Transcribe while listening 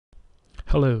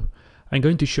Hello, I'm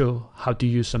going to show how to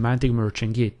use SemanticMerge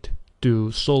in Git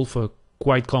to solve a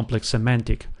quite complex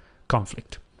semantic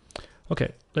conflict.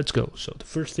 Okay, let's go. So the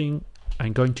first thing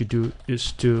I'm going to do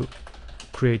is to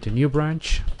create a new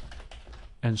branch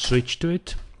and switch to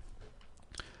it.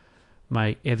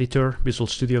 My editor, Visual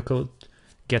Studio Code,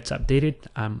 gets updated.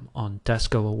 I'm on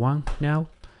task 01 now.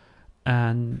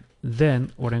 And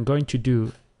then what I'm going to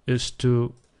do is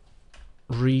to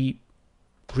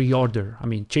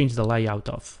change the layout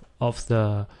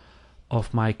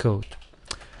of my code.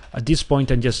 At this point,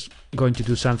 I'm just going to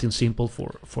do something simple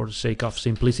for the sake of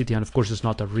simplicity, and of course it's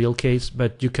not a real case,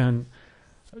 but you can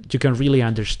really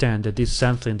understand that this is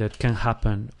something that can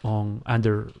happen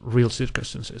under real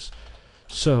circumstances.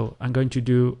 So I'm going to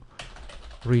do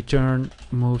return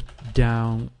move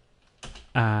down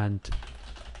and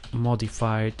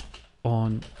modified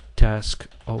on task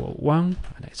 01,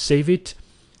 and I save it.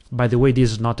 By the way,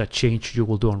 this is not a change you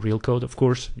will do on real code, of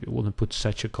course. You wouldn't put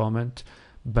such a comment,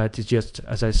 but it's just,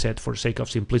 as I said, for sake of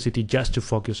simplicity, just to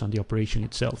focus on the operation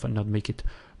itself and not make it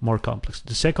more complex.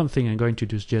 The second thing I'm going to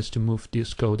do is just to move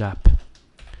this code up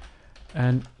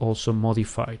and also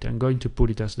modify it. I'm going to put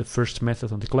it as the first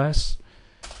method on the class,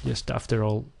 just after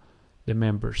all the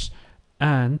members.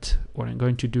 And what I'm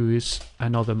going to do is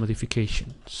another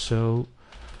modification. So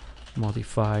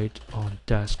modified on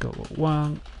task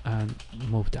 01 and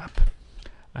moved up.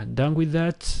 And done with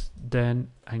that, then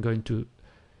I'm going to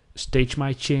stage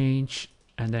my change,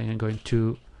 and then I'm going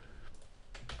to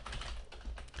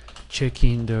check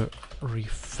in the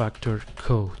refactor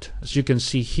code. As you can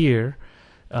see here,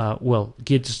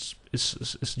 Git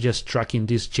is just tracking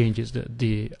these changes.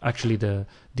 The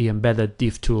embedded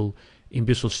div tool in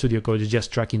Visual Studio Code is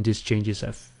just tracking these changes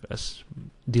as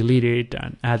deleted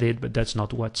and added, but that's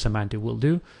not what Semantic will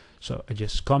do. So I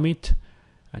just commit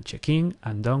and check in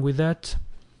and done with that.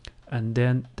 And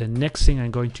then the next thing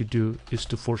I'm going to do is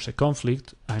to force a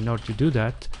conflict. In order to do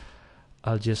that,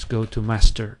 I'll just go to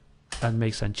master and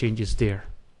make some changes there.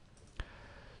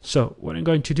 So what I'm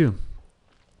going to do,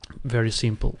 very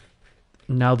simple.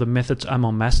 Now the methods, I'm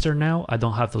on master now. I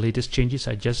don't have the latest changes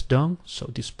I just done, so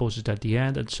dispose it at the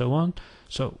end and so on.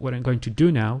 So what I'm going to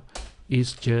do now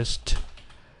is just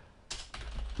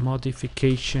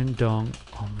modification done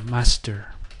on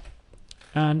master.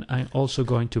 And I'm also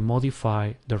going to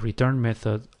modify the return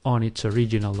method on its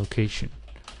original location.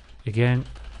 Again,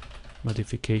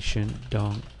 modification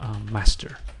done on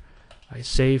master. I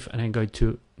save and I'm going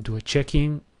to do a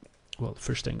checking. Well,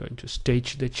 first I'm going to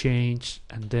stage the change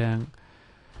and then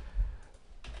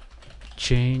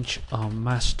change on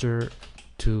master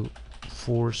to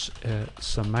force a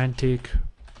semantic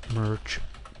merge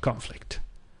conflict.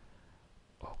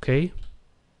 Okay.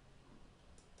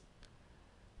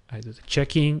 I do the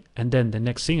checking, and then the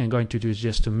next thing I'm going to do is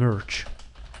just to merge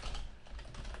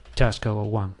task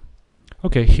 01.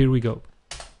 Okay, here we go.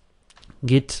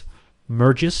 Git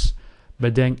merges,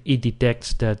 but then it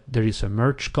detects that there is a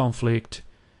merge conflict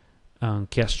on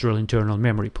Kestrel internal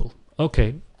memory pool.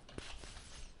 Okay,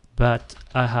 but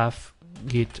I have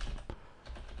Git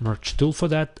merge tool for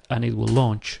that, and it will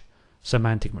launch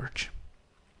SemanticMerge.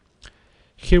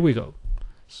 Here we go.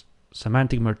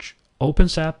 SemanticMerge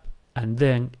opens up, and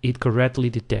then it correctly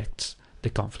detects the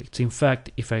conflicts. In fact,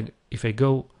 if I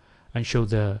go and show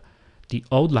the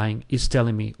outline, is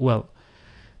telling me, well,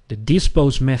 the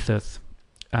dispose method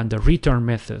and the return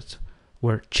method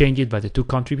were changed by the two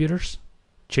contributors,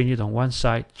 changed on one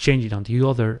side, changed on the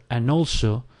other, and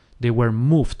also they were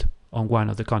moved on one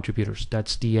of the contributors.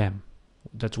 That's the M.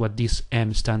 That's what this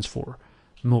M stands for,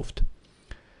 moved.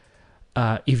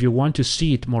 If you want to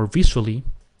see it more visually,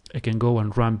 I can go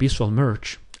and run visual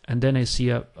merge, and then I see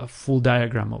a full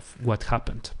diagram of what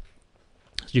happened.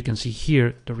 As you can see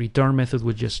here, the return method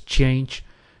would just change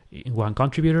in one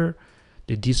contributor.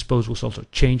 The dispose was also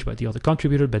changed by the other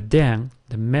contributor, but then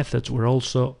the methods were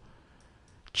also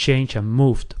changed and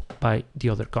moved by the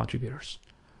other contributors.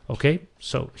 Okay,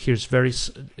 so here's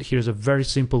a very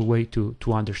simple way to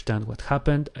understand what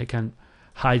happened. I can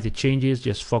hide the changes,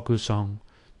 just focus on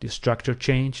the structure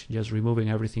change, just removing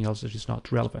everything else that is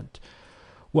not relevant.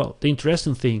 Well, the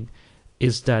interesting thing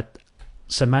is that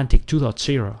Semantic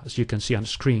 2.0, as you can see on the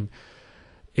screen,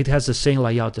 it has the same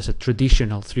layout as a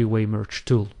traditional three-way merge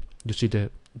tool. You see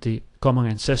the common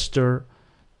ancestor,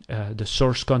 the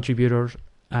source contributor,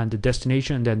 and the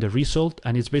destination, and then the result.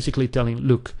 And it's basically telling,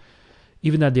 look,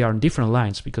 even that they are on different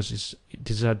lines, because this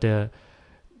is at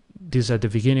the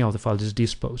beginning of the file, this is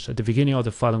dispose. At the beginning of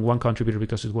the file, in one contributor,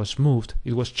 because it was moved,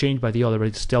 it was changed by the other, but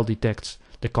it still detects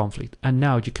the conflict. And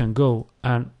now you can go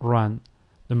and run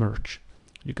the merge.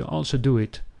 You can also do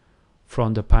it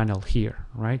from the panel here,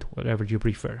 right? Whatever you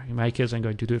prefer. In my case, I'm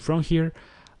going to do it from here.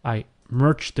 I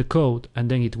merge the code, and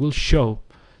then it will show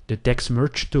the text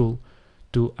merge tool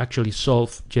to actually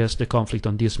solve just the conflict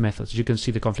on these methods. You can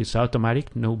see the conflict is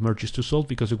automatic, no merges to solve,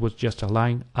 because it was just a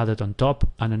line added on top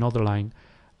and another line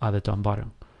added on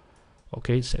bottom.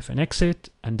 Okay, save and exit,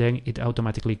 and then it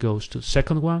automatically goes to the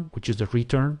second one, which is the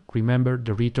return. Remember,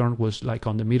 the return was like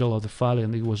on the middle of the file,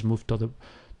 and it was moved to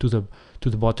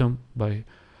the bottom by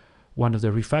one of the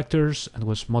refactors and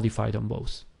was modified on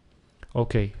both.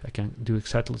 Okay, I can do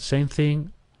exactly the same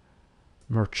thing.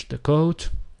 Merge the code.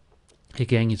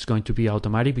 Again, it's going to be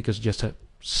automatic because just a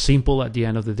simple at the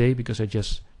end of the day, because I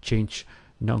just change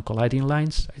non-colliding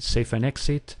lines. I save and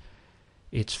exit.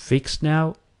 It's fixed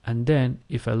now. And then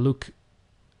if I look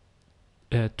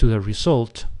to the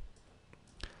result,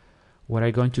 what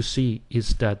I'm going to see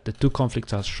is that the two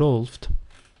conflicts are solved.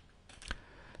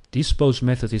 This post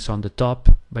method is on the top,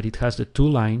 but it has the two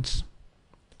lines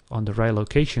on the right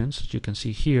locations, as you can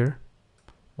see here,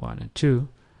 1 and 2.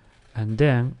 And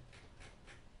then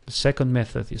the second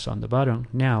method is on the bottom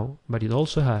now, but it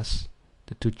also has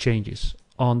the two changes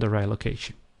on the right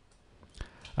location.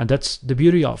 And that's the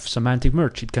beauty of semantic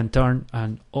merge. It can turn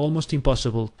an almost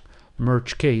impossible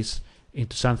merge case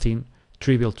into something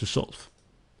trivial to solve.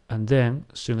 And then,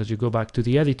 as soon as you go back to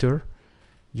the editor,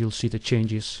 you'll see the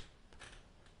changes,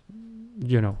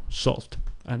 solved.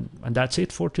 And that's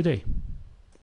it for today.